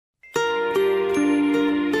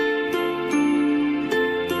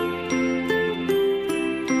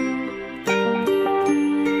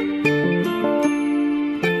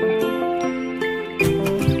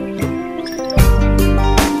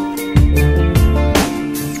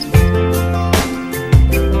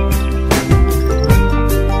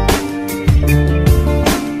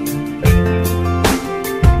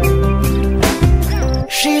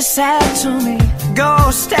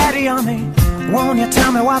lay on me. Won't you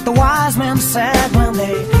tell me what the wise men said when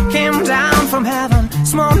they came down from heaven?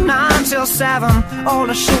 Smoked 9 till 7, all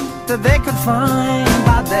the shit that they could find.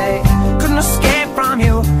 But they couldn't escape from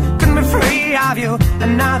you, couldn't be free of you,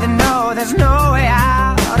 and now they know there's no way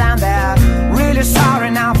out. And they're really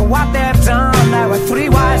sorry now for what they've done. There were 3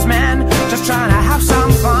 wise men just trying to have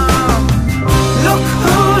some fun. Look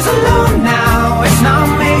who's alone now, it's not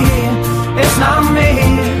me, it's not me.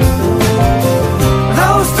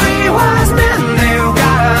 Those 3 wise men, they've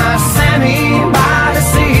gotta send me by the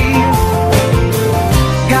sea.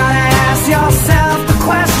 Gotta ask yourself the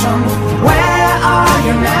question, where are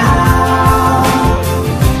you now?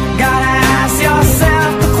 Gotta ask yourself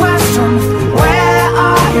the question, where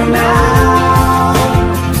are you now?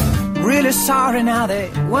 Really sorry now, they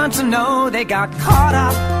weren't to know they got caught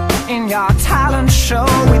up in your talent show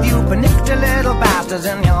with you panicked little bastards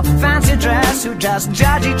in your fancy dress who just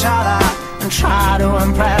judge each other and try to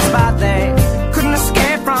impress. But they couldn't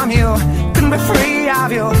escape from you, couldn't be free of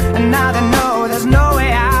you, and now they know there's no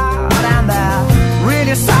way out. And they're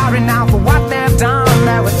really sorry now for what they've done.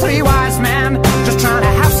 There were 3 wise men just trying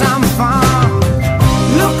to have some fun.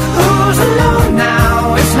 Look who's alone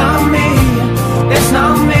now, it's not me, it's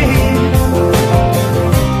not me.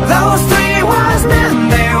 Those 3 wise men,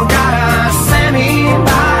 they've gotta send me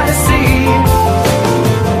by the sea.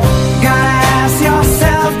 Gotta ask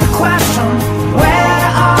yourself the question, where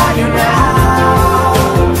are you now?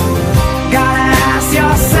 Gotta ask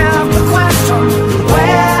yourself the question,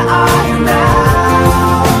 where are you now?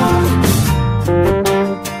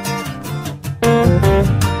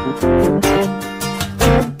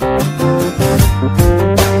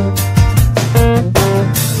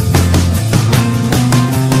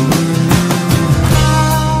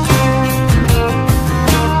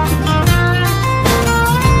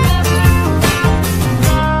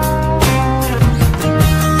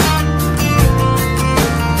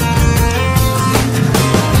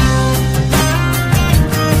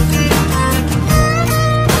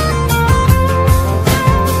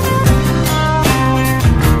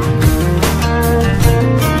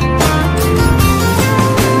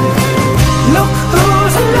 Look